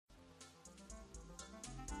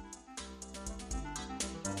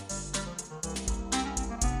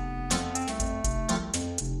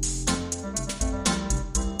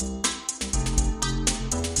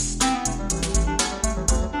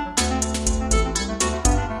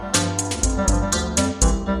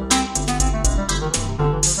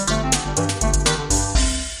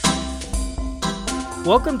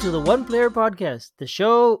Welcome to the One Player Podcast, the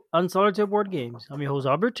show on solitaire board games. I'm your host,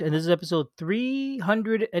 Albert, and this is episode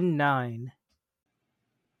 309.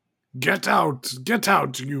 Get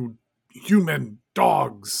out, you human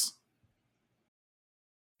dogs.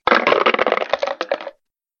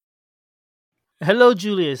 Hello,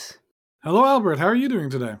 Julius. Hello, Albert. How are you doing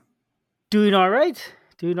today? Doing all right.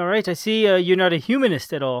 I see you're not a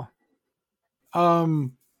humanist at all. I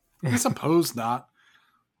suppose not.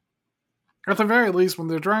 At the very least, when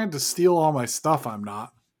they're trying to steal all my stuff, I'm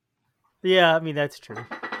not. Yeah, I mean, that's true.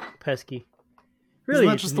 Pesky. Really,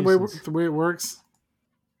 Isn't that just the way it works?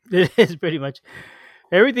 It is pretty much.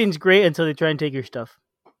 Everything's great until they try and take your stuff.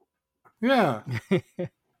 Yeah.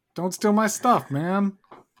 Don't steal my stuff, man.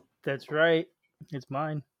 That's right. It's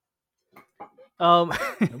mine.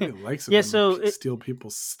 Nobody likes it when you steal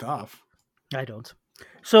people's stuff. I don't.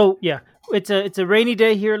 So yeah, it's a rainy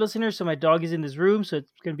day here, listeners. So my dog is in this room, so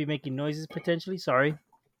it's going to be making noises potentially. Sorry,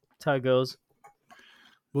 that's how it goes.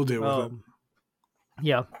 We'll deal with it.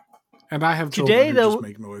 Yeah. And I have children who just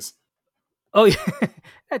make noise. Oh yeah,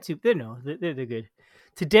 that's they're good.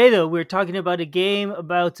 Today though, we're talking about a game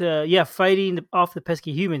about fighting off the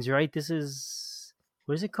pesky humans. Right? This is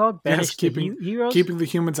what is it called? Banish heroes. Keeping the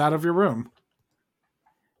humans out of your room.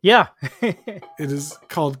 Yeah. It is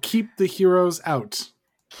called Keep the Heroes Out.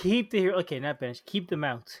 Okay, not banish. Keep them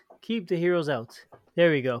out. Keep the heroes out. There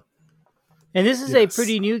we go. And this is a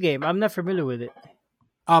pretty new game. I'm not familiar with it.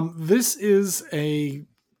 This is a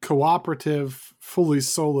cooperative, fully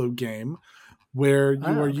solo game where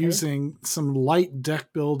you are using some light deck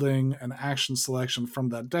building and action selection from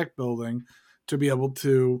that deck building to be able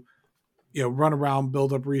to, run around,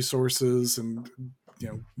 build up resources, and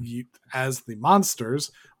you, as the monsters,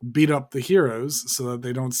 beat up the heroes so that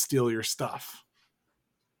they don't steal your stuff.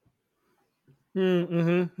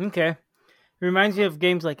 Okay. It reminds me of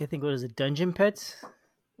games like, I think, what is it, Dungeon Pets?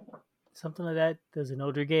 Something like that. There's an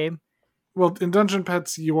older game. Well, in Dungeon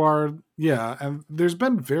Pets, you are, and there's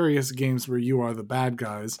been various games where you are the bad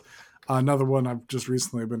guys. Another one I've just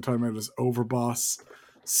recently been talking about is Overboss.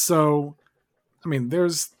 So, I mean,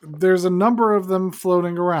 there's a number of them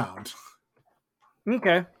floating around.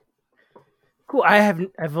 Okay. Cool.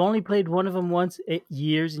 I've only played one of them once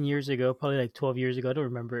years and years ago, probably like 12 years ago. I don't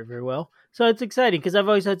remember it very well. So it's exciting because I've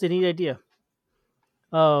always had a neat idea.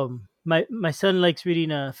 My son likes reading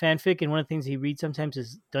fanfic, and one of the things he reads sometimes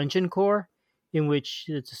is Dungeon Core, in which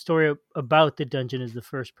it's a story about the dungeon as the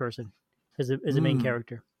first person, as a main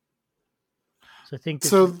character. So I think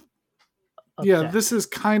this is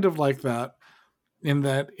kind of like that. In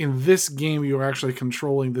this game, you are actually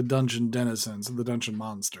controlling the dungeon denizens and the dungeon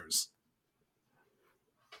monsters.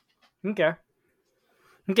 Okay,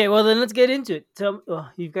 well then let's get into it.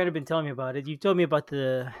 You've kind of been telling me about it. You told me about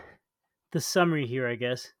the summary here, I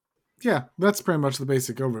guess. Yeah, that's pretty much the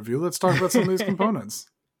basic overview. Let's talk about some of these components.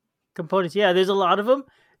 Components, yeah, there's a lot of them,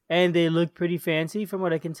 and they look pretty fancy from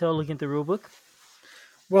what I can tell looking at the rulebook.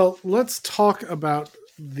 Well, let's talk about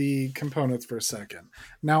the components for a second.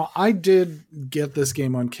 Now, I did get this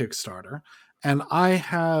game on Kickstarter, and I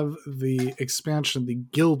have the expansion, the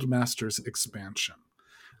Guildmasters expansion.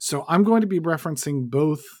 So I'm going to be referencing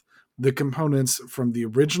both the components from the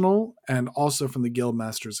original and also from the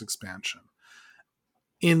Guildmasters expansion.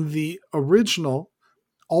 In the original,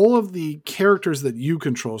 all of the characters that you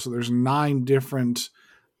control, so there's 9 different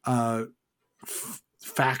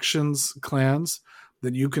factions, clans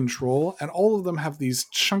that you control, and all of them have these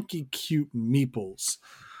chunky, cute meeples.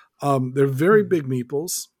 They're very big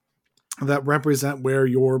meeples that represent where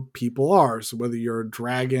your people are. So whether you're a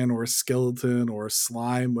dragon or a skeleton or a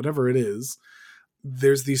slime, whatever it is,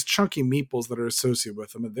 there's these chunky meeples that are associated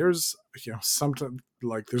with them. And there's, sometimes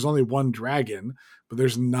like there's only one dragon, but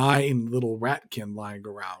there's 9 little ratkin lying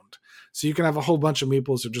around. So you can have a whole bunch of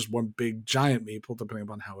meeples or just one big giant meeple, depending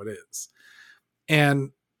upon how it is.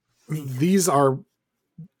 And these are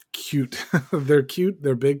cute. They're cute,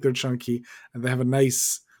 they're big, they're chunky, and they have a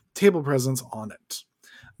nice table presence on it.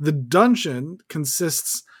 The dungeon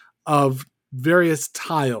consists of various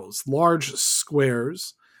tiles, large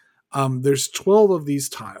squares. There's 12 of these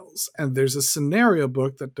tiles, and there's a scenario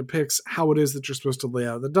book that depicts how it is that you're supposed to lay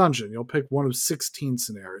out the dungeon. You'll pick one of 16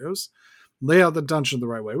 scenarios, lay out the dungeon the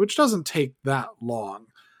right way, which doesn't take that long,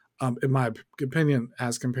 in my opinion,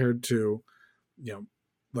 as compared to,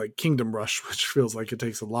 like Kingdom Rush, which feels like it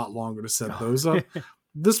takes a lot longer to set those up.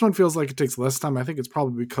 This one feels like it takes less time. I think it's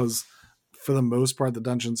probably because, for the most part, the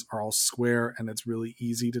dungeons are all square, and it's really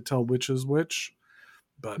easy to tell which is which.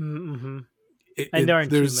 But and there aren't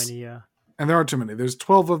too many, yeah. And there are too many. There's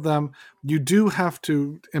 12 of them. You do have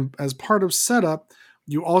to, as part of setup,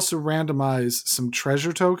 you also randomize some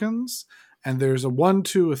treasure tokens And there's a 1,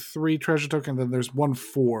 2, a 3 treasure token, then there's 1,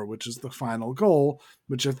 4, which is the final goal,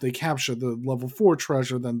 which if they capture the level 4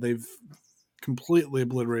 treasure, then they've completely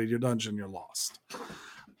obliterated your dungeon, you're lost.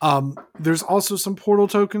 There's also some portal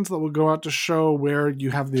tokens that will go out to show where you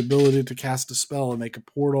have the ability to cast a spell and make a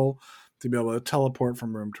portal to be able to teleport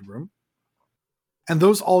from room to room. And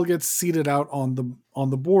those all get seeded out on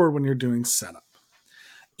the board when you're doing setup.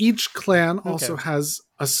 Each clan also has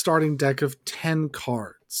a starting deck of 10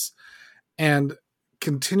 cards. And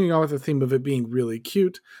continuing on with the theme of it being really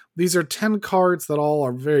cute, these are 10 cards that all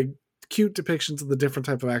are very cute depictions of the different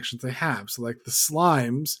type of actions they have. So like the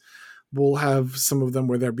slimes will have some of them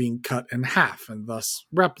where they're being cut in half and thus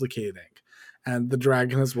replicating. And the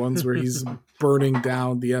dragon has ones where he's burning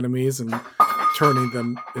down the enemies and turning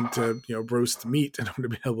them into, roast meat in order to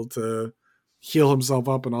be able to heal himself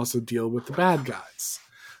up and also deal with the bad guys.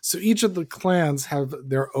 So each of the clans have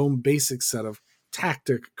their own basic set of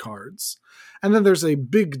tactic cards. And then there's a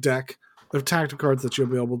big deck of tactic cards that you'll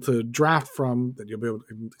be able to draft from, that you'll be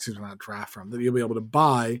able to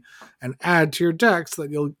buy and add to your deck so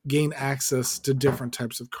that you'll gain access to different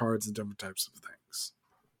types of cards and different types of things.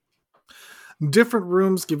 Different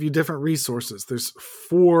rooms give you different resources. There's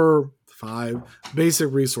 4, 5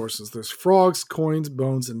 basic resources. There's frogs, coins,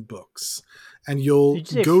 bones, and books. And you'll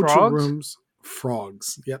go to rooms.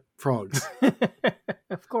 Frogs. Yep, frogs.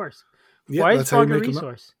 Of course. Yep, why is frog a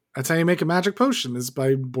resource? That's how you make a magic potion, is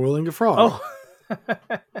by boiling a frog. Oh.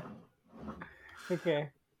 Okay.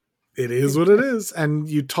 It is what it is. And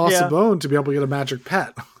you toss a bone to be able to get a magic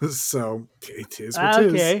pet. So it is what it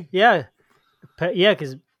is. Okay, yeah. Yeah,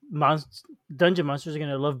 because dungeon monsters are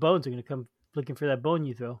going to love bones. They're going to come looking for that bone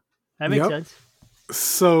you throw. That makes sense.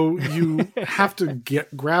 So you have to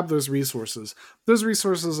grab those resources. Those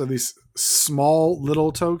resources are these small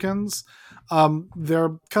little tokens.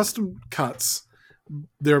 They're custom cuts.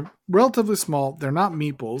 They're relatively small. They're not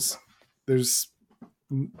meeples. There's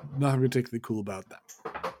nothing particularly cool about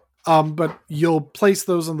them. But you'll place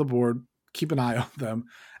those on the board, keep an eye on them,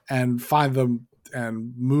 and find them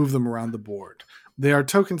and move them around the board. They are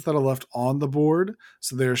tokens that are left on the board,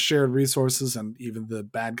 so they're shared resources, and even the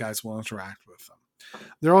bad guys will interact with them.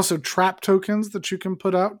 There are also trap tokens that you can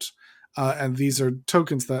put out, and these are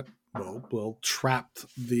tokens that will trap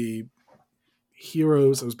the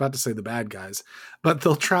heroes. I was about to say the bad guys, but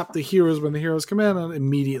they'll trap the heroes when the heroes come in and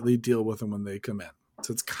immediately deal with them when they come in.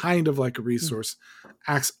 So it's kind of like a resource,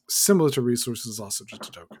 acts similar to resources, also just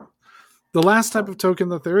a token. The last type of token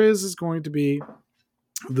that there is going to be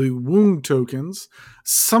the wound tokens.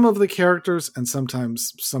 Some of the characters and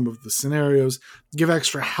sometimes some of the scenarios give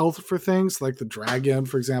extra health for things, like the dragon,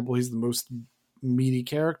 for example. He's the most meaty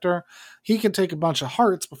character. He can take a bunch of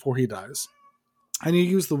hearts before he dies. And you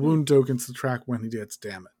use the wound tokens to track when he gets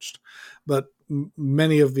damaged. But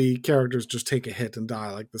many of the characters just take a hit and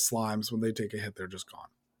die, like the slimes. When they take a hit, they're just gone.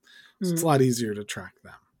 So it's a lot easier to track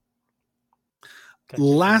them. Okay.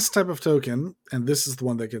 Last type of token, and this is the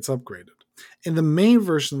one that gets upgraded. In the main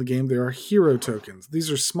version of the game, there are hero tokens.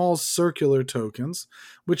 These are small circular tokens,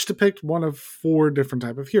 which depict one of 4 different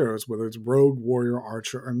types of heroes, whether it's rogue, warrior,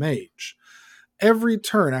 archer, or mage. Every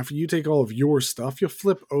turn after you take all of your stuff, you'll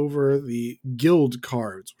flip over the guild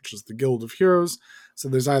cards, which is the guild of heroes. So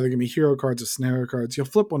there's either going to be hero cards or scenario cards. You'll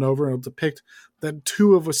flip one over and it'll depict that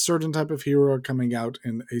 2 of a certain type of hero are coming out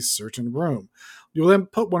in a certain room. You'll then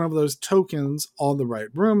put one of those tokens on the right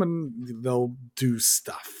room and they'll do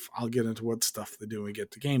stuff. I'll get into what stuff they do when we get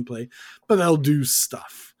to gameplay, but they'll do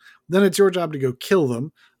stuff. Then it's your job to go kill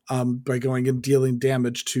them by going and dealing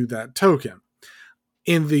damage to that token.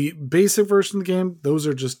 In the basic version of the game, those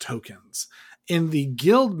are just tokens. In the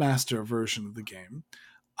Guildmaster version of the game,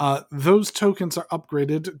 those tokens are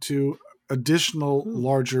upgraded to additional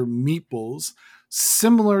larger meeples,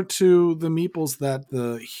 similar to the meeples that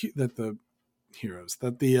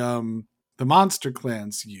the monster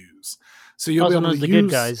clans use. So you'll be able to use the good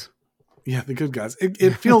guys. Yeah, the good guys.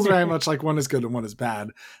 It feels very much like one is good and one is bad,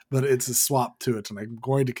 but it's a swap to it, and I'm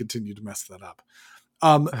going to continue to mess that up.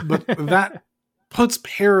 But that puts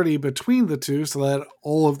parity between the two so that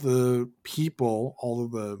all of the people, all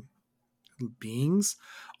of the beings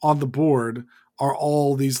on the board are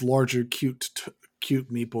all these larger cute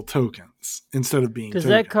meeple tokens instead of being Does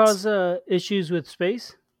tokens. that cause issues with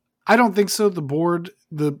space? I don't think so.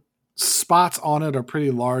 The spots on it are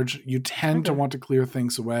pretty large. You tend to want to clear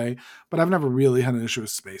things away, but I've never really had an issue with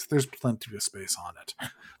space. There's plenty of space on it.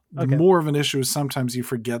 The more of an issue is sometimes you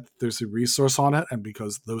forget there's a resource on it, and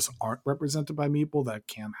because those aren't represented by meeple, that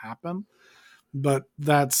can happen. But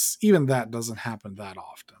that doesn't happen that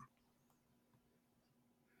often.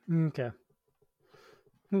 Okay.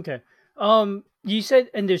 You said,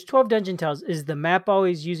 and there's 12 dungeon tiles. Is the map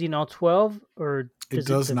always using all 12, or It does it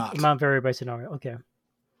does the not. amount vary by scenario? Okay.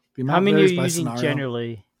 The How amount many are varies you by using scenario.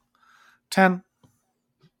 generally? 10.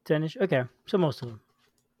 10ish? Okay. So most of them.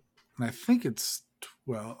 And I think it's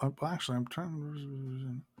 12. Well, actually, I'm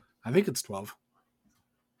trying. I think it's 12.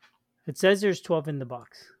 It says there's 12 in the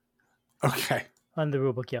box. Okay. On the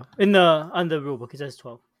rulebook, yeah. On the rulebook, it says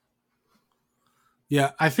 12.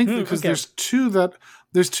 Yeah, I think because Okay. there's two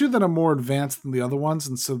that are more advanced than the other ones,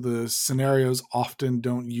 and so the scenarios often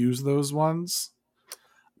don't use those ones.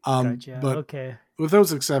 Gotcha. But Okay. with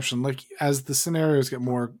those exceptions, like as the scenarios get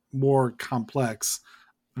more complex,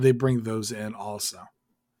 they bring those in also.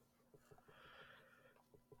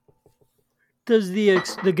 Does the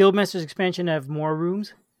Guildmasters expansion have more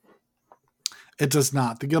rooms? It does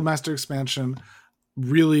not. The Guildmaster expansion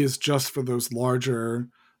really is just for those larger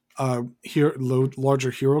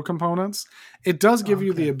hero components. It does give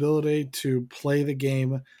you the ability to play the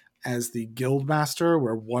game as the Guildmaster,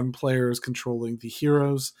 where one player is controlling the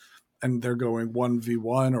heroes and they're going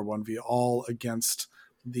 1v1 or 1v all against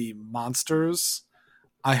the monsters.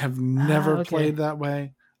 I have never played that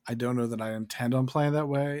way. I don't know that I intend on playing that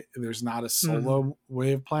way. There's not a solo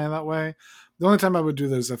way of playing that way. The only time I would do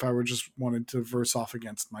this is if I were just wanted to verse off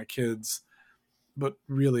against my kids. But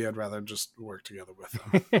really, I'd rather just work together with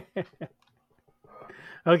them.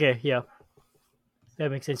 Okay, yeah. That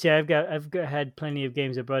makes sense. Yeah, I've had plenty of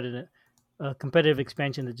games that brought in a competitive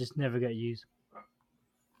expansion that just never got used.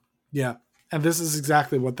 Yeah, and this is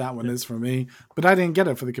exactly what that one is for me. But I didn't get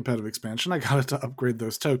it for the competitive expansion. I got it to upgrade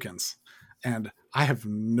those tokens. And I have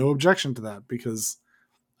no objection to that because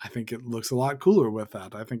I think it looks a lot cooler with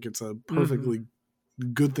that. I think it's a perfectly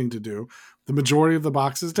good thing to do. The majority of the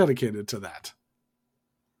box is dedicated to that.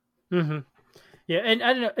 Mm-hmm. Yeah, and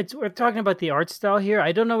I don't know. We're talking about the art style here.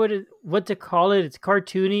 I don't know what to call it. It's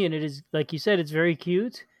cartoony, and it is, like you said, it's very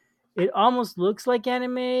cute. It almost looks like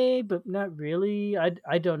anime, but not really.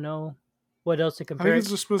 I don't know what else to compare. I think it's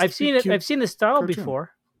just supposed I've to seen be it. cute I've seen the style cartoon.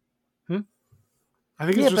 before. I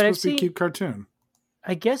think it's just supposed to be cute cartoon.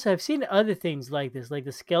 I guess I've seen other things like this, like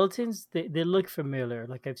the skeletons. They look familiar.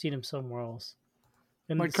 Like I've seen them somewhere else.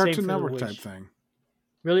 And Like Cartoon Network type thing.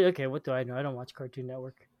 Really? Okay. What do I know? I don't watch Cartoon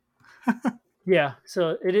Network. Yeah.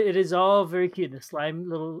 So it is all very cute. The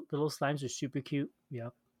little slimes are super cute. Yeah.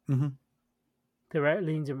 Mm-hmm. The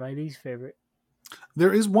ratlings are my least favorite.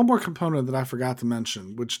 There is one more component that I forgot to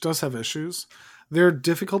mention, which does have issues. There are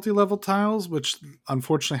difficulty level tiles, which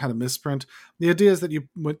unfortunately had a misprint. The idea is that you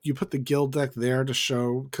put the guild deck there to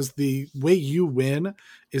show, because the way you win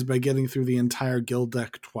is by getting through the entire guild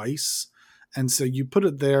deck twice. And so you put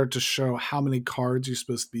it there to show how many cards you're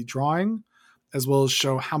supposed to be drawing, as well as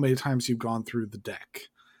show how many times you've gone through the deck.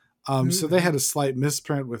 So they had a slight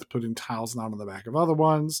misprint with putting tiles not on the back of other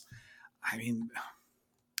ones. I mean,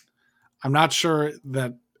 I'm not sure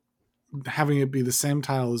that having it be the same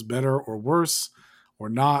tile is better or worse or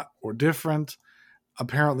not or different.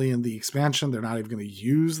 Apparently in the expansion, they're not even going to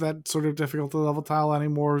use that sort of difficulty level tile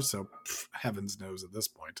anymore. So heavens knows at this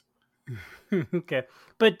point. Okay.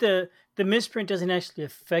 But the misprint doesn't actually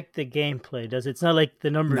affect the gameplay, does it? It's not like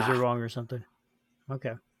the numbers are wrong or something.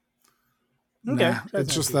 Okay. Okay. Nah,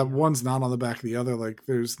 it's just that one's not on the back of the other. Like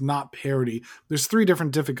there's not parity. There's 3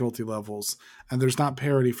 different difficulty levels, and there's not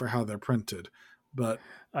parity for how they're printed. But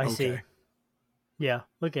I see. Yeah.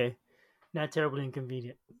 Okay. Not terribly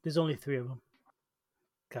inconvenient. There's only 3 of them.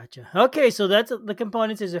 Gotcha. Okay, so that's the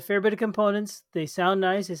components. There's a fair bit of components. They sound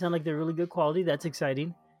nice. They sound like they're really good quality. That's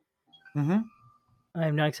exciting. Mm-hmm.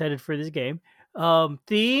 I'm not excited for this game.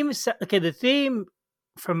 Theme. Okay, the theme,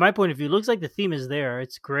 from my point of view, looks like the theme is there.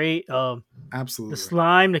 It's great. Absolutely. The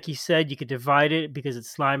slime, like you said, you could divide it because it's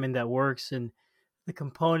slime and that works. And the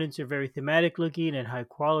components are very thematic looking and high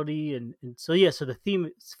quality. And so, yeah, so the theme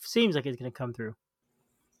seems like it's going to come through.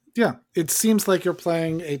 Yeah, it seems like you're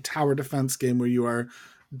playing a tower defense game where you are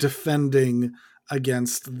defending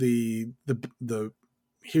against the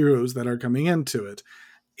heroes that are coming into it.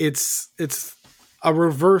 It's a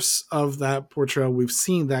reverse of that portrayal. We've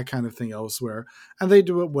seen that kind of thing elsewhere, and they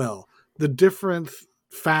do it well. The different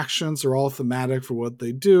factions are all thematic for what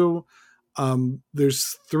they do.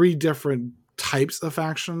 There's 3 different types of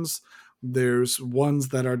factions. There's ones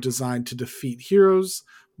that are designed to defeat heroes.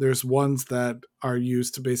 There's ones that are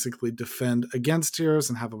used to basically defend against heroes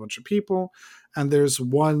and have a bunch of people. And there's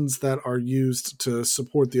ones that are used to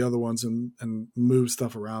support the other ones and move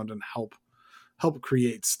stuff around and help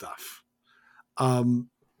create stuff.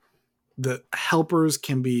 The helpers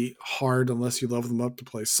can be hard unless you level them up to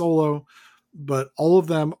play solo, but all of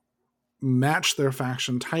them match their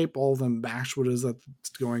faction type. All of them match what is that's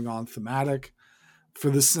going on thematic. For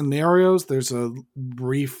the scenarios, there's a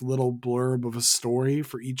brief little blurb of a story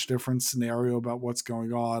for each different scenario about what's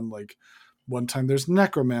going on. Like one time there's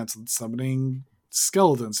necromancy summoning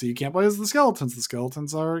skeletons, so you can't play as the skeletons. The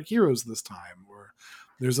skeletons are heroes this time. Or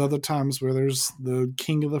there's other times where there's the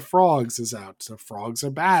king of the frogs is out, so frogs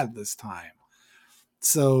are bad this time.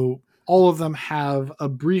 So all of them have a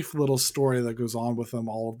brief little story that goes on with them.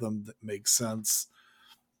 All of them that makes sense.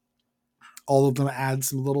 All of them add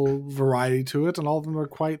some little variety to it, and all of them are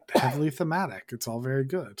quite heavily thematic. It's all very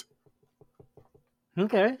good.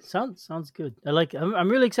 Okay, sounds good. I'm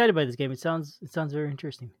really excited by this game. It sounds very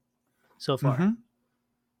interesting so far. Mm-hmm.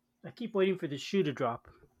 I keep waiting for the shoe to drop.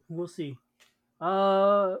 We'll see. Rules.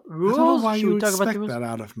 I don't know why Should you we talk about expect the rules? that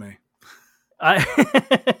out of me.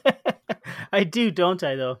 I do, don't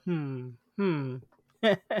I? Though.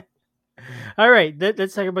 All right,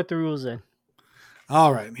 let's talk about the rules then.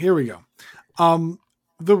 All right, here we go.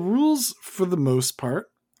 The rules, for the most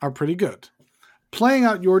part, are pretty good. Playing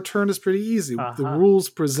out your turn is pretty easy. The rules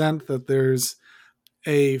present that there's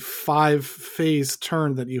a 5-phase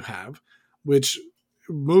turn that you have, which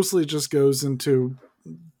mostly just goes into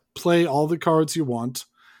play all the cards you want.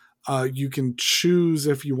 You can choose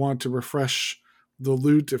if you want to refresh the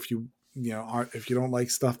loot. If you don't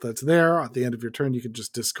like stuff that's there at the end of your turn, you can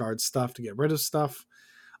just discard stuff to get rid of stuff.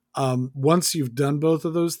 Once you've done both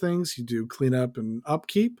of those things, you do cleanup and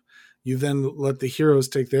upkeep. You then let the heroes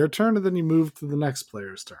take their turn, and then you move to the next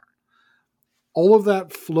player's turn. All of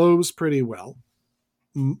that flows pretty well.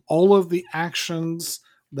 All of the actions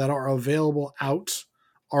that are available out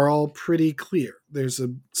are all pretty clear. There's a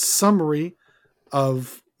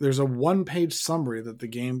one-page summary that the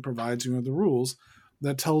game provides you with the rules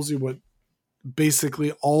that tells you what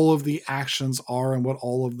basically all of the actions are and what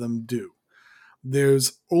all of them do.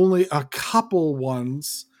 There's only a couple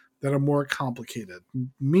ones that are more complicated.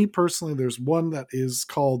 Me personally, there's one that is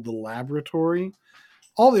called the laboratory.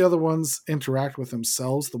 All the other ones interact with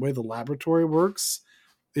themselves. The way the laboratory works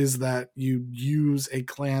is that you use a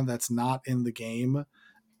clan that's not in the game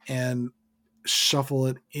and shuffle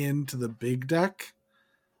it into the big deck.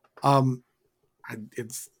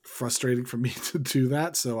 It's frustrating for me to do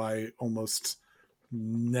that, so I almost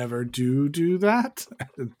never do that.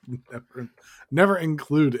 never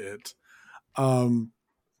include it.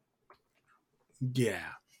 Yeah.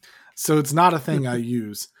 So it's not a thing I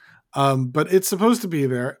use. But it's supposed to be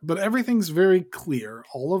there. But everything's very clear.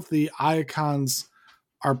 All of the icons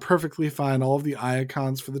are perfectly fine. All of the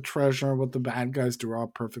icons for the treasure, what the bad guys do, are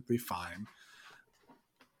perfectly fine.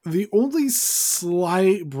 The only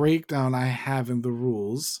slight breakdown I have in the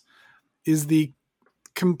rules is the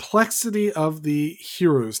complexity of the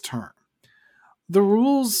hero's turn. The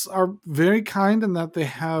rules are very kind in that they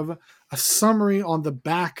have a summary on the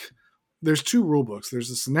back. There's 2 rule books. There's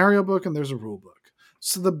a scenario book and there's a rule book.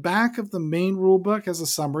 So the back of the main rule book has a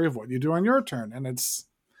summary of what you do on your turn, and it's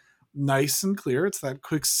nice and clear. It's that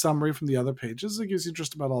quick summary from the other pages. It gives you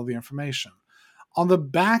just about all the information. On the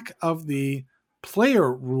back of the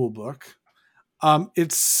player rule book,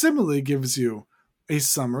 it similarly gives you a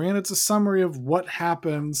summary, and it's a summary of what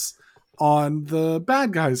happens on the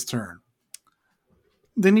bad guy's turn.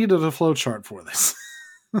 They needed a flowchart for this.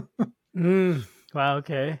 Wow.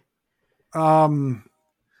 Okay. Wow.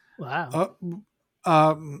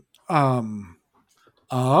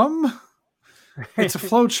 It's a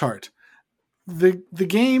flowchart. The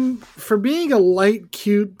game, for being a light,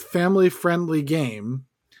 cute, family-friendly game,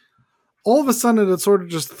 all of a sudden it sort of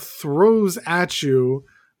just throws at you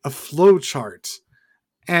a flowchart.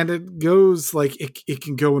 And it goes like it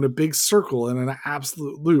can go in a big circle in an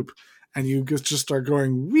absolute loop. And you just start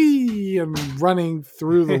going wee and running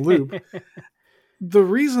through the loop. The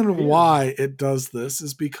reason why it does this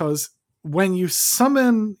is because when you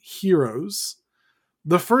summon heroes,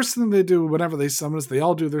 the first thing they do whenever they summon is they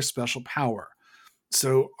all do their special power.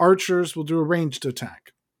 So archers will do a ranged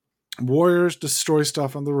attack. Warriors destroy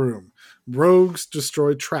stuff in the room. Rogues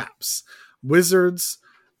destroy traps. Wizards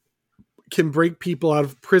can break people out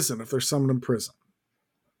of prison if they're summoned in prison.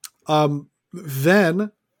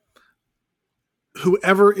 Then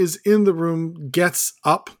whoever is in the room gets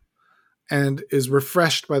up and is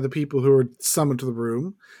refreshed by the people who are summoned to the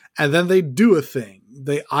room, and then they do a thing.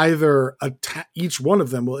 They either attack, each one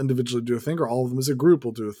of them will individually do a thing, or all of them as a group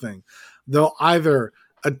will do a thing. They'll either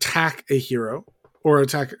attack a hero or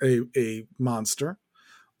attack a monster,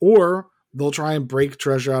 or they'll try and break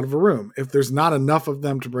treasure out of a room. If there's not enough of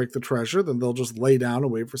them to break the treasure, then they'll just lay down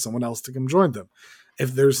and wait for someone else to come join them.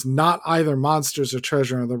 If there's not either monsters or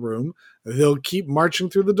treasure in the room, they'll keep marching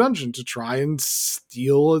through the dungeon to try and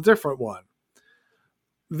steal a different one.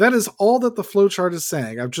 that is all that the flowchart is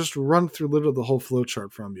saying. I've just run through literally the whole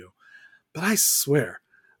flowchart from you. But I swear,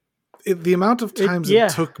 the amount of times it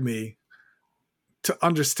took me to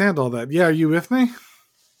understand all that. Yeah, are you with me?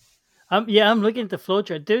 I'm looking at the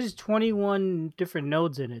flowchart. There's 21 different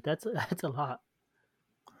nodes in it. That's a lot.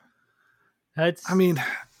 And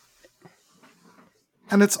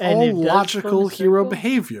it's all logical hero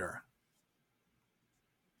behavior.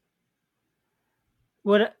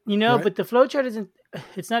 What right? But the flowchart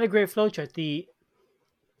it's not a great flowchart.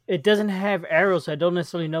 It doesn't have arrows, so I don't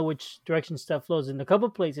necessarily know which direction stuff flows. In a couple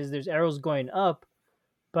places, there's arrows going up,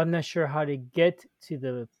 but I'm not sure how to get to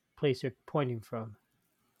the place you're pointing from.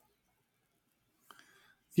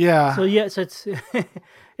 Yeah. So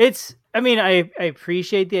it's. I mean, I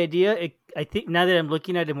appreciate the idea. I think now that I'm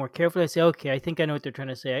looking at it more carefully, I say, okay, I think I know what they're trying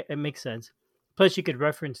to say. It makes sense. Plus, you could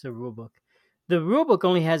reference the rulebook. The rulebook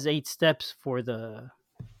only has 8 steps for the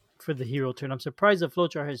hero turn. I'm surprised the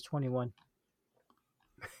flowchart has 21.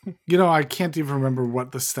 I can't even remember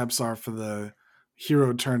what the steps are for the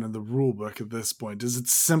hero turn in the rulebook at this point. Is it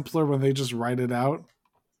simpler when they just write it out?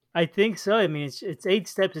 I think so. I mean, it's 8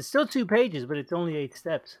 steps. It's still 2 pages, but it's only 8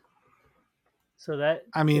 steps. So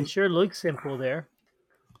it sure looks simple there.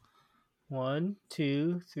 1,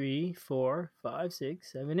 2, 3, 4, 5,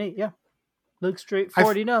 6, 7, 8. Yeah, looks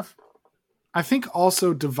straightforward enough. I think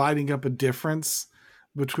also dividing up a difference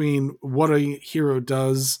between what a hero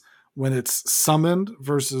does when it's summoned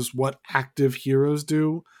versus what active heroes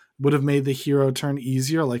do would have made the hero turn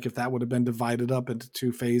easier. Like if that would have been divided up into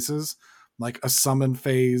 2 phases, like a summon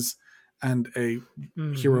phase and a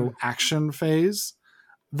hero action phase,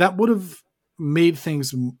 that would have made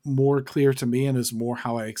things more clear to me and is more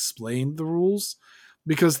how I explained the rules,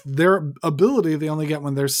 because their ability they only get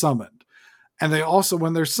when they're summoned. And they also,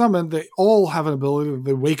 when they're summoned, they all have an ability that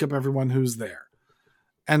they wake up everyone who's there.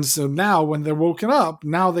 And so now when they're woken up,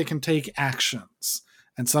 now they can take actions.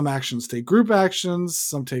 And some actions take group actions,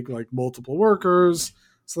 some take like multiple workers.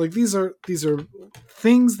 So like these are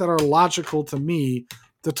things that are logical to me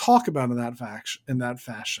to talk about in that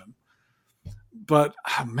fashion. But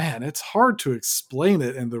man, it's hard to explain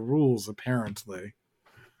it in the rules apparently.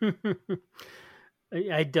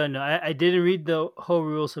 I don't know. I didn't read the whole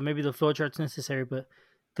rule, so maybe the flowchart's necessary, but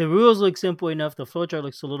the rules look simple enough. The flowchart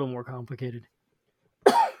looks a little more complicated.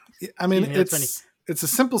 I mean, it's a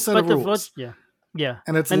simple set of rules. Yeah.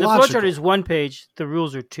 And the flowchart is 1 page. The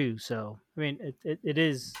rules are 2. So, I mean, it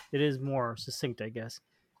is more succinct, I guess.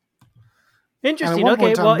 Interesting.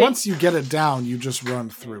 Okay, once you get it down, you just run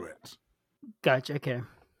through it. Gotcha. Okay.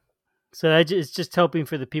 So it's just helping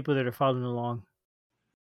for the people that are following along.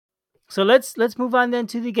 So let's move on then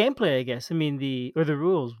to the gameplay, I guess. I mean the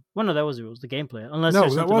rules. Well, no, that was the rules. The gameplay. Unless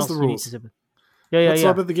no, that was the rules. Let's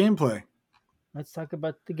talk about the gameplay. Let's talk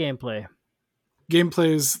about the gameplay.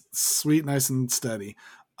 Gameplay is sweet, nice, and steady.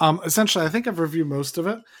 Essentially, I think I've reviewed most of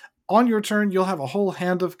it. On your turn, you'll have a whole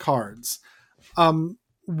hand of cards.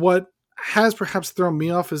 What has perhaps thrown me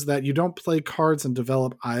off is that you don't play cards and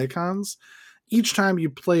develop icons. Each time you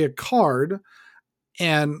play a card,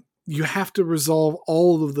 and you have to resolve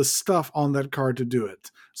all of the stuff on that card to do it.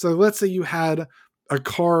 So let's say you had a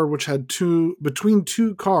card which had between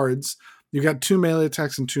 2 cards, you got 2 melee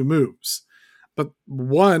attacks and 2 moves. But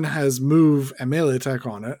one has move and melee attack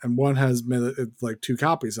on it, and one has like 2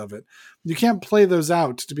 copies of it. You can't play those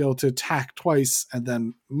out to be able to attack twice and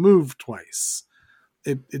then move twice.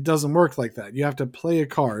 It doesn't work like that. You have to play a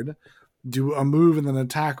card, do a move and then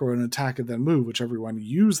attack, or an attack and then move, whichever one you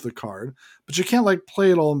use the card. But you can't like play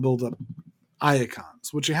it all and build up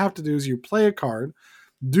icons. What you have to do is you play a card,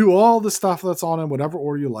 do all the stuff that's on in whatever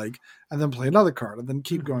order you like, and then play another card, and then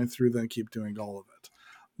keep going through, then keep doing all of it.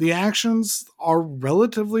 The actions are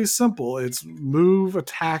relatively simple. It's move,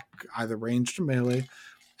 attack, either ranged or melee,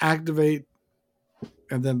 activate,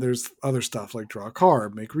 and then there's other stuff like draw a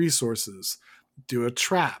card, make resources, do a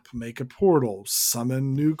trap, make a portal,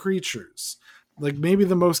 summon new creatures. Like maybe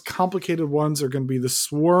the most complicated ones are going to be the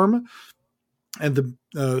swarm and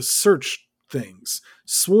the search things.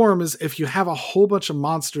 Swarm is if you have a whole bunch of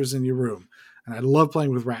monsters in your room, and I love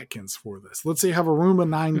playing with Ratkins for this. Let's say you have a room of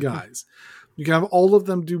 9 guys. You can have all of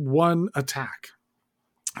them do 1 attack.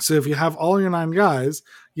 So if you have all your 9 guys,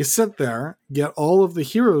 you sit there, get all of the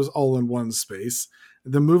heroes all in one space,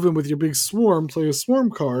 then move in with your big swarm, play a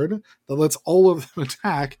swarm card that lets all of them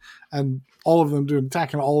attack, and all of them do an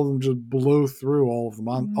attack, and all of them just blow through all of them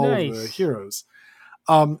on all of the heroes.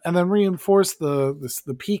 And then reinforce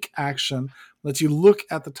the peak action, lets you look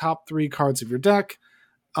at the top 3 cards of your deck,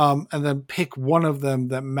 and then pick one of them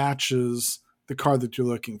that matches the card that you're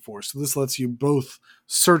looking for. So this lets you both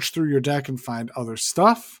search through your deck and find other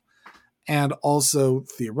stuff, and also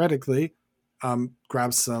theoretically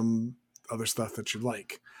grab some other stuff that you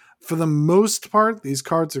like. For the most part, these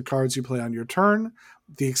cards are cards you play on your turn.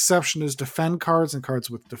 The exception is defend cards and cards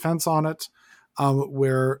with defense on it,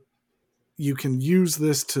 where you can use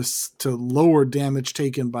this to lower damage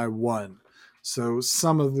taken by 1. So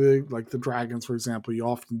some of the, like the dragons, for example, you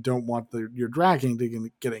often don't want your dragon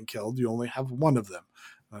to getting killed. You only have one of them.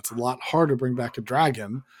 That's a lot harder to bring back a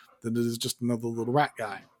dragon than it is just another little rat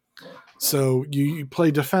guy. So you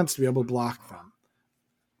play defense to be able to block them.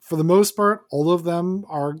 For the most part, all of them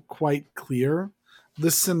are quite clear.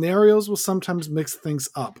 The scenarios will sometimes mix things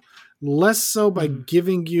up. Less so by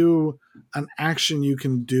giving you an action you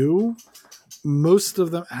can do. Most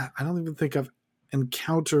of them, I don't even think I've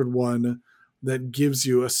encountered one that gives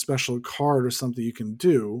you a special card or something you can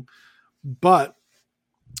do. But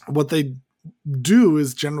what they do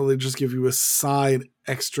is generally just give you a side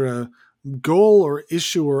extra goal or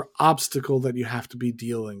issue or obstacle that you have to be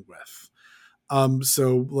dealing with.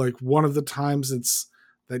 So like one of the times it's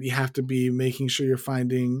that you have to be making sure you're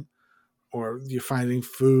finding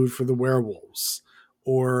food for the werewolves.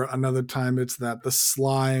 Or another time it's that the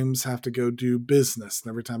slimes have to go do business. And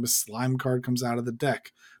every time a slime card comes out of the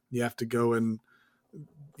deck, you have to go and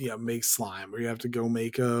make slime, or you have to go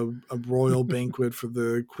make a royal banquet for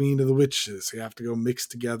the queen of the witches. You have to go mix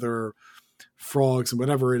together frogs and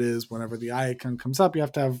whatever it is. Whenever the icon comes up, you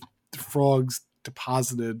have to have frogs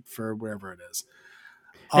deposited for wherever it is.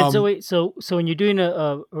 And so when you're doing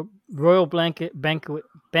a royal banquet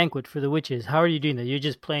for the witches, how are you doing that? You're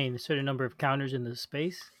just playing a certain number of counters in the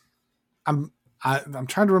space? I'm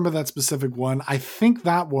trying to remember that specific one. I think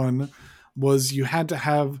that one was you had to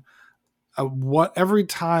have every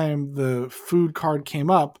time the food card came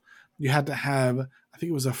up, you had to have, I think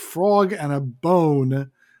it was a frog and a bone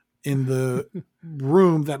in the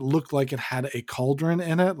room that looked like it had a cauldron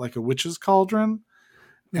in it, like a witch's cauldron.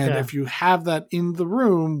 And if you have that in the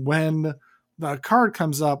room, when the card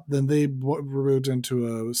comes up, then they root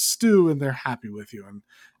into a stew and they're happy with you. And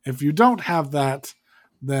if you don't have that,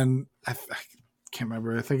 then I can't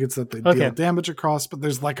remember. I think it's that they deal damage across, but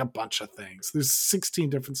there's like a bunch of things. There's 16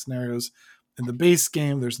 different scenarios in the base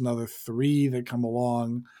game. There's another 3 that come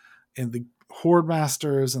along in the Horde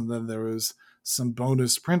Masters, and then there was some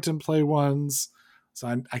bonus print and play ones. So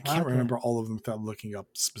I can't remember all of them without looking up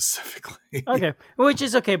specifically. Okay, which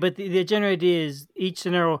is okay, but the general idea is each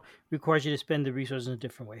scenario requires you to spend the resources in a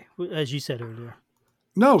different way, as you said earlier.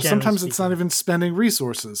 No, sometimes it's not even spending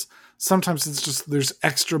resources. Sometimes it's just there's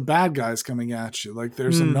extra bad guys coming at you. Like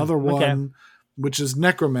there's another one, which is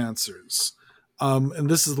Necromancers. And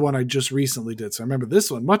this is the one I just recently did. So I remember this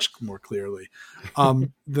one much more clearly.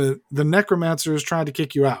 The Necromancer is trying to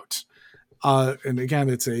kick you out. And again,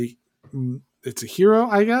 it's a hero,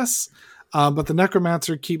 I guess. But the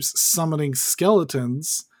Necromancer keeps summoning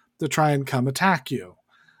skeletons to try and come attack you.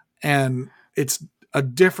 And it's a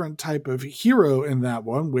different type of hero in that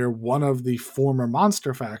one, where one of the former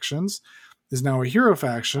monster factions is now a hero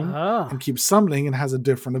faction and keeps summoning and has a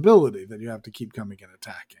different ability that you have to keep coming and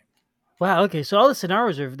attacking. Wow, okay. So all the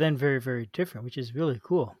scenarios are then very, very different, which is really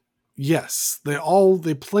cool. Yes.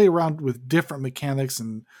 They play around with different mechanics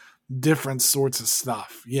and different sorts of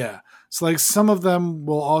stuff. Yeah. So like some of them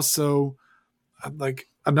will also, like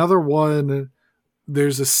another one,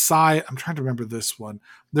 there's a side, I'm trying to remember this one.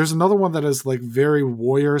 There's another one that is like very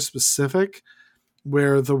warrior specific,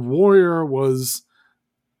 where the warrior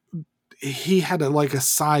he had a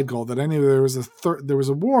side goal that there was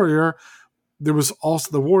a warrior. There was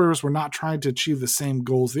also the warriors were not trying to achieve the same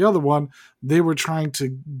goal as the other one. They were trying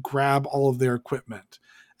to grab all of their equipment.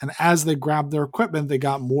 And as they grabbed their equipment, they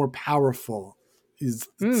got more powerful. Is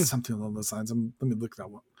something along those lines. Let me look that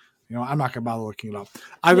one. I'm not going to bother looking it up.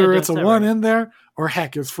 Either it's a one in there, or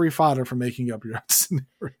heck, it's free fodder for making up your own scenario.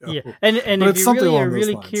 Yeah, and if you really are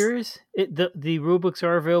really curious, the rulebooks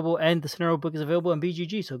are available, and the scenario book is available on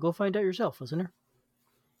BGG. So go find out yourself, listener.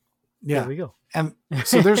 Yeah, there we go. And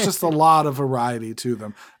so there's just a lot of variety to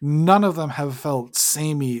them. None of them have felt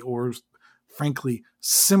samey or, frankly,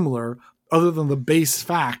 similar, other than the base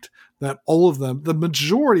fact that all of them, the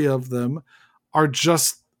majority of them, are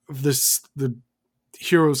just the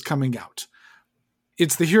heroes coming out.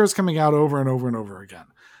 It's the heroes coming out over and over and over again.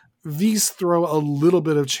 These throw a little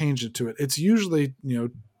bit of change into it. It's usually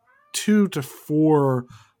 2 to 4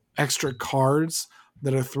 extra cards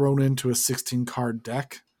that are thrown into a 16 card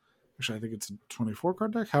deck. Actually, I think it's a 24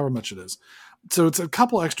 card deck, however much it is. So it's a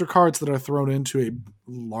couple extra cards that are thrown into a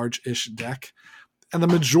large-ish deck. And the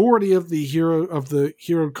majority of the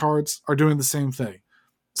hero cards are doing the same thing.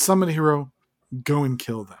 Summon a hero, go and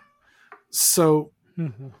kill them. So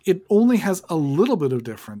Mhm. It only has a little bit of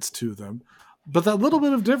difference to them, but that little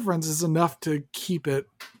bit of difference is enough to keep it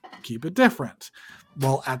different,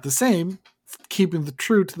 while at the same keeping the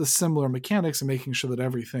true to the similar mechanics and making sure that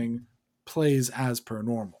everything plays as per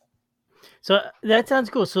normal. So that sounds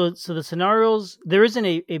cool. So the scenarios, there isn't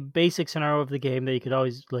a basic scenario of the game that you could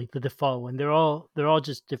always like the default one. They're all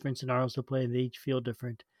just different scenarios to play, and they each feel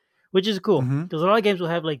different, which is cool Mm-hmm. because a lot of games will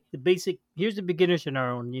have like the basic. Here's the beginner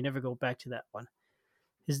scenario, and you never go back to that one.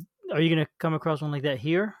 Is Are you gonna come across one like that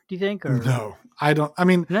here? Do you think? Or No, I don't. I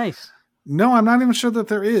mean, nice. no, I'm not even sure that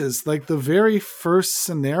there is. Like the very first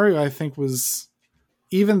scenario, I think was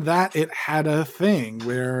even that it had a thing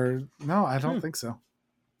where no, I don't Hmm. think so.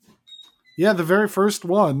 Yeah, the very first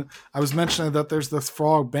one, I was mentioning that there's this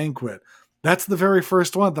frog banquet. That's the very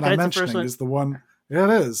first one that I'm That's the first mentioning one. is the one. Yeah,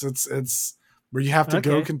 it is. It's where you have to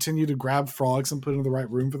go Okay. continue to grab frogs and put in the right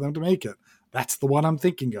room for them to make it. That's the one I'm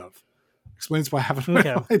thinking of. Explains why I haven't.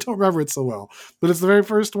 Okay. I don't remember it so well, but it's the very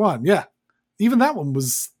first one. Yeah, even that one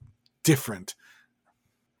was different.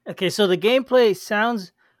 Okay. So the gameplay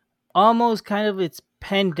sounds almost kind of it's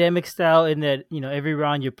pandemic style in that every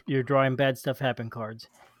round you're drawing bad stuff happen cards.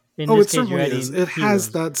 In Oh, this it case, you're certainly is. adding It has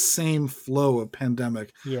heroes. that same flow of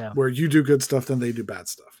Pandemic Yeah. where you do good stuff, then they do bad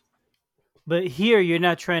stuff. But here you're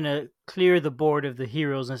not trying to clear the board of the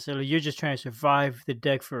heroes necessarily. You're just trying to survive the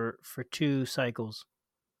deck for 2 cycles.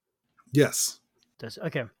 Yes. That's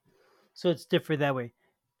okay. So it's different that way.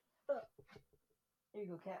 Here you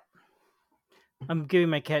go, cat. I'm giving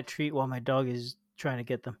my cat treat while my dog is trying to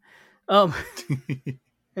get them. Um,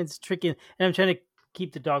 it's tricky, and I'm trying to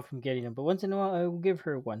keep the dog from getting them. But once in a while, I will give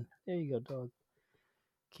her one. There you go, dog.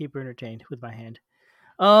 Keep her entertained with my hand.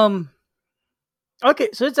 Um. Okay,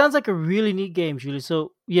 so it sounds like a really neat game, Julie.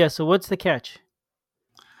 So yeah. So what's the catch?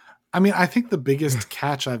 I mean, I think the biggest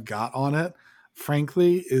catch I've got on it,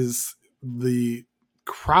 frankly, is the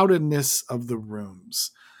crowdedness of the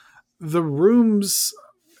rooms. The rooms,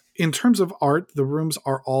 in terms of art, the rooms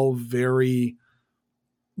are all very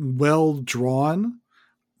well drawn.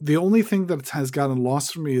 The only thing that has gotten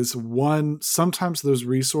lost for me is one, sometimes those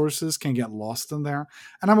resources can get lost in there.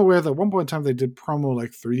 And I'm aware that at one point in time they did promo like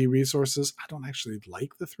 3D resources. I don't actually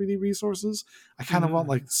like the 3D resources. I kind of want Mm-hmm.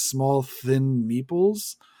 like small, thin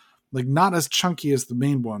meeples, like not as chunky as the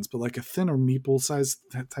main ones, but like a thinner meeple size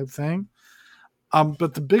type thing.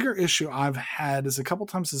 But the bigger issue I've had is a couple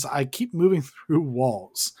times is I keep moving through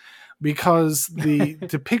walls because the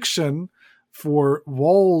depiction for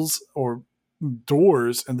walls or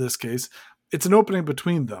doors in this case, it's an opening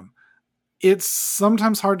between them. It's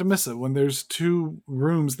sometimes hard to miss it when there's two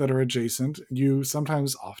rooms that are adjacent. You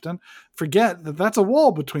sometimes often forget that that's a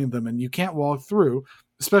wall between them and you can't walk through,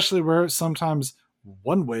 especially where sometimes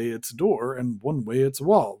one way it's a door and one way it's a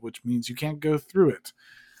wall, which means you can't go through it.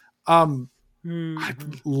 I'd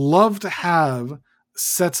Mm-hmm. love to have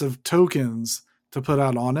sets of tokens to put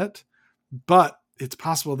out on it, but it's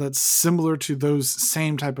possible that similar to those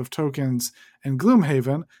same type of tokens in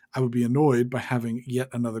Gloomhaven, I would be annoyed by having yet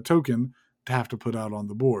another token to have to put out on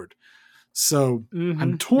the board. So I'm Mm-hmm.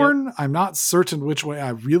 Yep. torn. I'm not certain which way I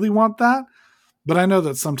really want that, but I know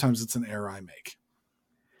that sometimes it's an error I make.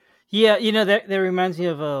 Yeah, that reminds me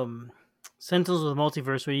of Sentinels of the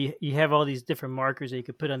Multiverse, where you have all these different markers that you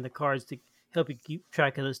could put on the cards to help you keep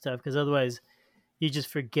track of this stuff, because otherwise you just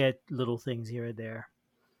forget little things here and there.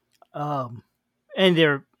 And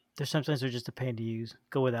they're sometimes they're just a pain to use.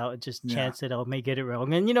 Go without it, just Yeah. chance that I may get it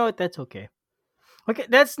wrong, and you know what? That's okay. Okay,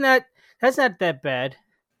 that's not that bad.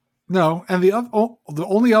 No, and the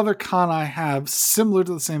only other con I have, similar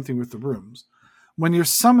to the same thing with the rooms, when you're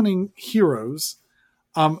summoning heroes,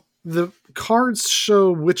 the cards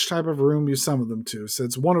show which type of room you summon them to. So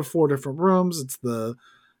it's one of 4 different rooms. It's the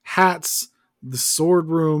hats, the sword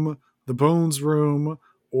room, the bones room,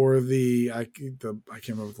 or I can't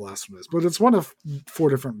remember what the last one is, but it's one of 4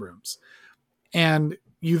 different rooms. And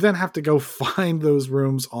you then have to go find those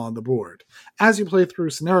rooms on the board. As you play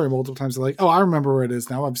through scenario multiple times, you're like, oh, I remember where it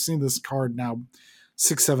is now. I've seen this card now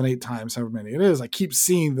 6, 7, 8 times, however many it is. I keep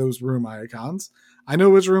seeing those room icons. I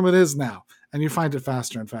know which room it is now. And you find it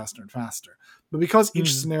faster and faster and faster. But because each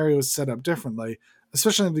Mm-hmm. scenario is set up differently,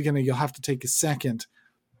 especially in the beginning, you'll have to take a second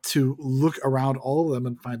to look around all of them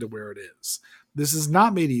and find out where it is. This is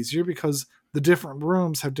not made easier because the different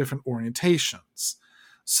rooms have different orientations.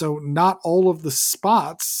 So not all of the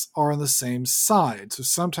spots are on the same side. So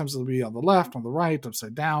sometimes it'll be on the left, on the right,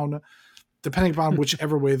 upside down, depending upon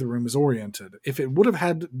whichever way the room is oriented. If it would have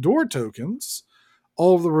had door tokens,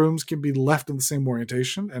 all of the rooms can be left in the same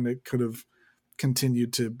orientation and it could have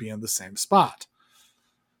continued to be in the same spot.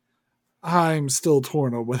 I'm still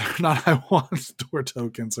torn on whether or not I want door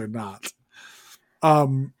tokens or not.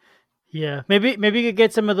 Um, Yeah, maybe you could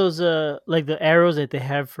get some of those like the arrows that they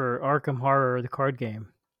have for Arkham Horror, the card game.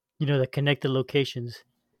 You know, that connect the locations.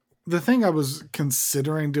 the thing I was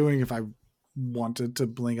considering doing if I wanted to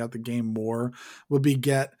bling out the game more would be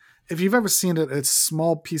get, if you've ever seen it, it's a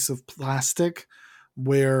small piece of plastic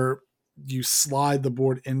where you slide the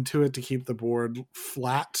board into it to keep the board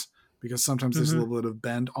flat because sometimes there's a Hmm. little bit of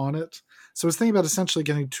bend on it. So I was thinking about essentially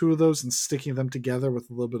getting two of those and sticking them together with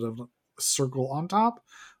a little bit of a circle on top.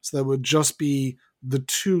 So that would just be the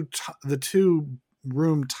two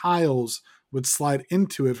room tiles would slide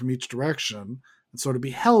into it from each direction and sort of be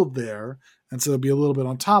held there. And so it'd be a little bit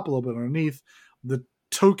on top, a little bit underneath. The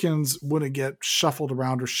tokens wouldn't get shuffled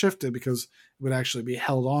around or shifted because it would actually be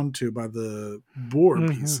held onto by the board Hmm.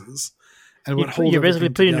 pieces and it would hold You're basically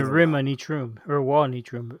everything putting a together rim well. on each room or a wall in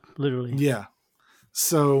each room, literally. Yeah.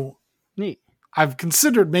 So Neat. I've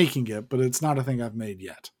considered making it, but it's not a thing I've made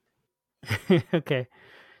yet. Okay.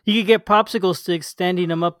 You could get popsicle sticks, standing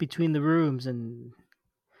them up between the rooms, and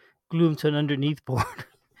glue them to an underneath board.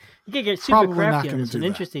 You could get super Probably not crafty on going to this one. do that.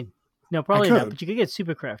 Interesting. No, I probably not, could. but you could get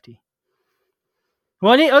super crafty.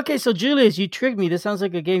 Well, okay, so Julius, you tricked me. This sounds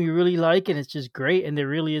like a game you really like, and it's just great, and there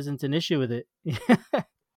really isn't an issue with it.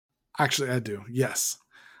 Actually, I do. Yes.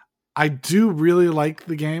 I do really like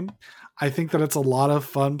the game. I think that it's a lot of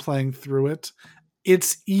fun playing through it.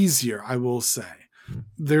 It's easier, I will say.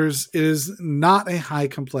 It is not a high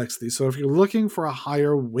complexity. So if you're looking for a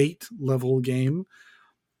higher weight level game,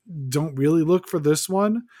 don't really look for this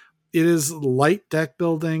one. It is light deck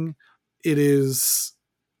building. It is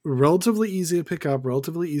relatively easy to pick up,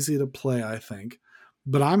 relatively easy to play, I think.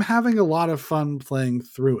 But I'm having a lot of fun playing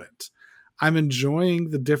through it. I'm enjoying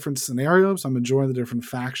the different scenarios. I'm enjoying the different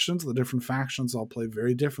factions. The different factions all play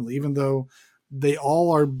very differently, even though they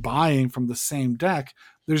all are buying from the same deck.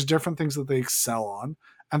 There's different things that they excel on,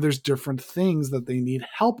 and there's different things that they need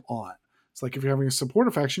help on. It's like if you're having a supporter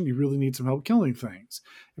faction, you really need some help killing things.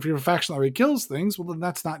 If you have a faction that already kills things, well, then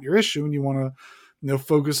that's not your issue, and you want to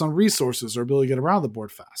focus on resources or ability to get around the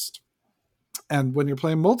board fast. And when you're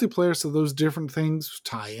playing multiplayer, so those different things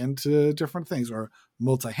tie into different things, or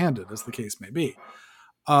multi-handed, as the case may be.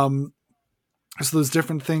 So those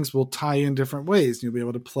different things will tie in different ways. And you'll be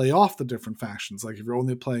able to play off the different factions. Like if you're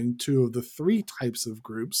only playing two of the three types of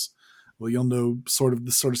groups, well, you'll know sort of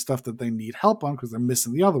the sort of stuff that they need help on because they're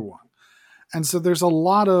missing the other one. And so there's a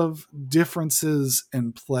lot of differences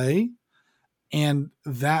in play, and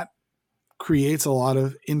that creates a lot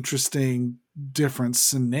of interesting different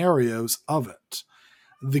scenarios of it.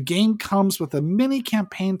 The game comes with a mini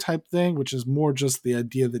campaign type thing, which is more just the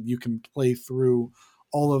idea that you can play through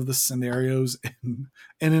all of the scenarios in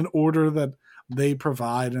an order that they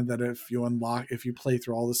provide, and that if you play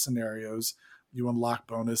through all the scenarios, you unlock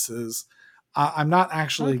bonuses. I'm not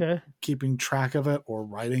actually Okay. keeping track of it or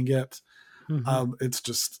writing it. Hmm.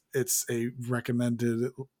 It's a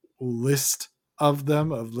recommended list of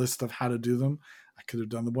them, a list of how to do them. I could have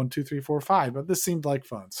done the 1, 2, 3, 4, 5, but this seemed like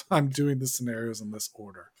fun. So I'm doing the scenarios in this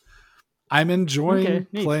order. I'm Okay. enjoying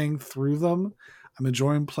Neat. playing through them. I'm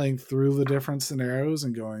enjoying playing through the different scenarios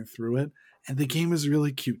and going through it. And the game is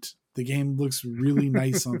really cute. The game looks really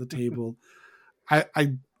nice on the table.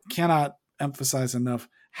 I cannot emphasize enough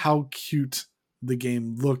how cute the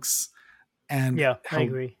game looks and Yeah, I how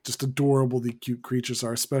agree. just adorable the cute creatures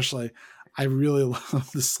are. Especially, I really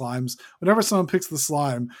love the slimes. Whenever someone picks the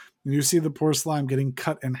slime, and you see the poor slime getting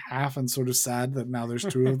cut in half and sort of sad that now there's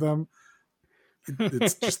two of them,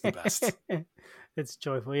 it's just the best. It's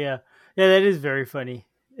joyful. Yeah. Yeah, that is very funny.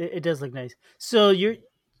 It does look nice. So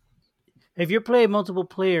if you're playing multiple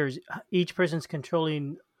players, each person's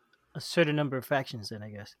controlling a certain number of factions. Then I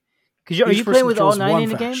guess. Because are Each you playing person with all controls nine one in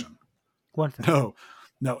the game? faction. One faction. No,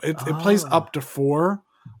 no, it plays Oh, up to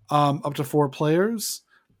four players.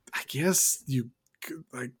 I guess you'd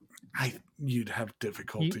have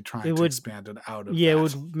difficulty it trying to would. expand it out of Yeah, it that.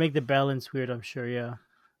 would make the balance weird. I'm sure. Yeah.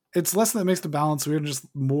 It's less that it makes the balance weird, just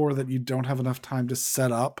more that you don't have enough time to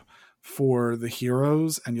set up for the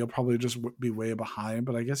heroes, and you'll probably just be way behind.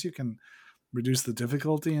 But I guess you can reduce the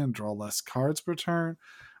difficulty and draw less cards per turn.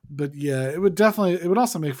 But yeah, it would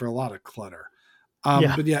also make for a lot of clutter.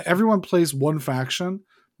 Yeah. But yeah, everyone plays one faction.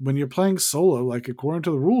 When you're playing solo, like according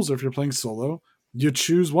to the rules, if you're playing solo, you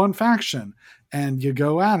choose one faction and you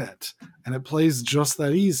go at it, and it plays just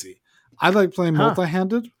that easy. I like playing Huh.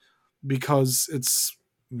 multi-handed because it's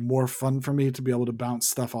more fun for me to be able to bounce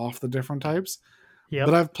stuff off the different types. But Yep.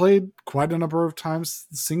 I've played quite a number of times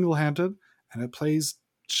single-handed, and it plays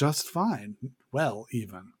just fine. Well,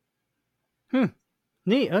 even.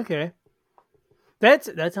 Neat. Okay.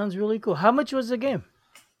 That sounds really cool. How much was the game?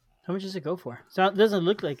 How much does it go for? So it doesn't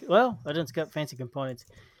look like. Well, it doesn't got fancy components.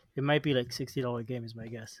 It might be like $60 game is my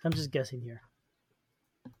guess. I'm just guessing here.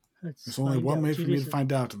 There's only one way for me to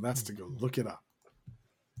find out, and that's to go look it up.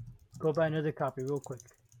 Go buy another copy real quick.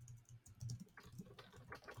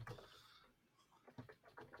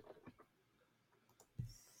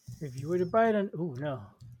 If you were to buy it on, oh no,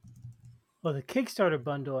 well the Kickstarter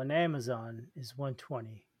bundle on Amazon is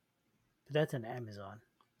 $120, but that's on Amazon.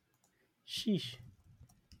 Sheesh.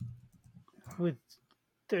 With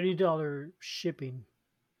 $30 shipping,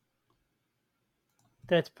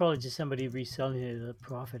 that's probably just somebody reselling it at a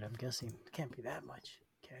profit. I'm guessing it can't be that much,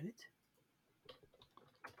 can it?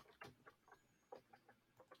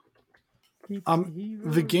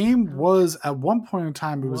 The game was at one point in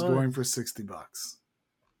time it was going for $60.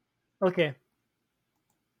 Okay.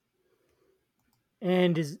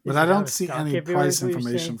 And but I don't see any price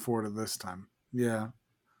information for it at this time. Yeah.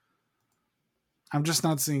 I'm just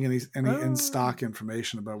not seeing any in stock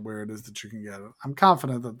information about where it is that you can get it. I'm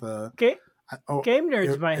confident that the Game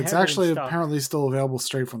Nerds might have it's actually apparently still available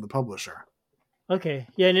straight from the publisher. Okay.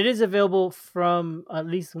 Yeah, and it is available from at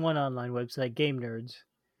least one online website, Game Nerds.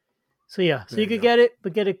 So yeah, so you could get it,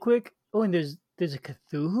 but get it quick. Oh, and there's a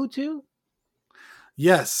Cthulhu too?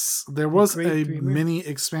 Yes, there was a mini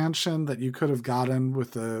expansion that you could have gotten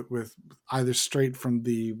with either straight from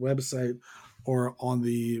the website or on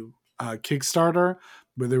the Kickstarter,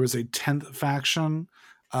 where there was a 10th faction,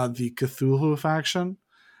 the Cthulhu faction,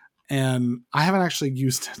 and I haven't actually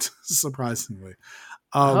used it surprisingly,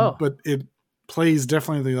 but it plays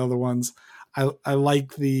differently than the other ones. I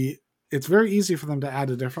like it's very easy for them to add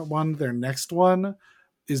a different one. Their next one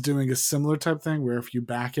is doing a similar type thing where if you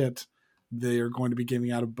back it, they are going to be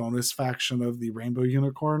giving out a bonus faction of the Rainbow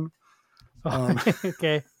Unicorn.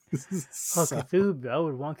 Okay. Cthulhu. I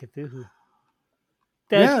would want Cthulhu.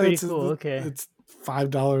 That's pretty cool. Okay. It's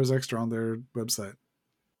 $5 extra on their website.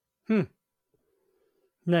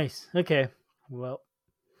 Nice. Okay. Well,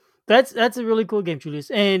 that's a really cool game,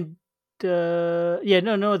 Julius. And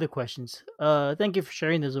no other questions. Thank you for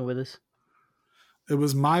sharing this one with us. It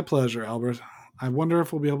was my pleasure, Albert. I wonder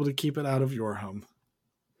if we'll be able to keep it out of your home.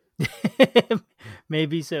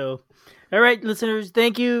 Maybe so. All right, listeners,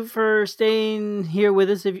 thank you for staying here with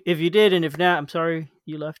us. If you did, and if not, I'm sorry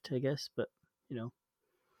you left, I guess. But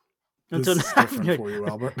until this is different for you,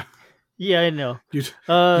 Albert. Yeah, I know. You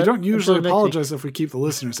don't usually apologize if we keep the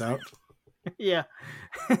listeners out. Yeah.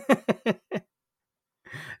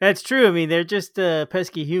 That's true. I mean, they're just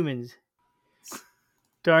pesky humans.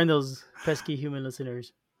 Darn those pesky human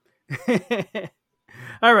listeners.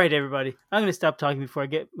 All right, everybody. I'm going to stop talking before I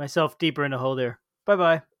get myself deeper in a hole there.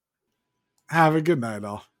 Bye-bye. Have a good night,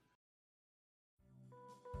 all.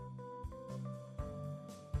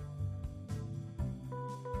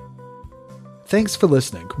 Thanks for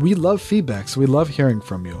listening. We love feedback, so we love hearing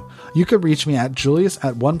from you. You can reach me at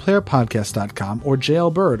julius@oneplayerpodcast.com or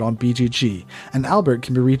JLBird on BGG, and Albert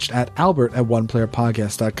can be reached at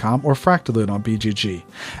albert@oneplayerpodcast.com or Fractalud on BGG.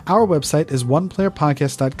 Our website is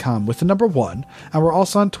oneplayerpodcast.com with the number 1, and we're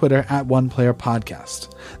also on Twitter at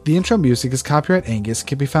oneplayerpodcast. The intro music is copyright Angus,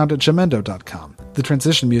 can be found at jamendo.com. The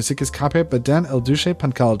transition music is copyright by Dan Elduce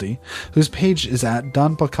Pancaldi, whose page is at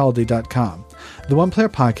donpancaldi.com. The One Player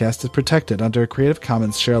Podcast is protected under a Creative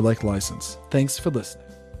Commons share-alike license. Thanks for listening.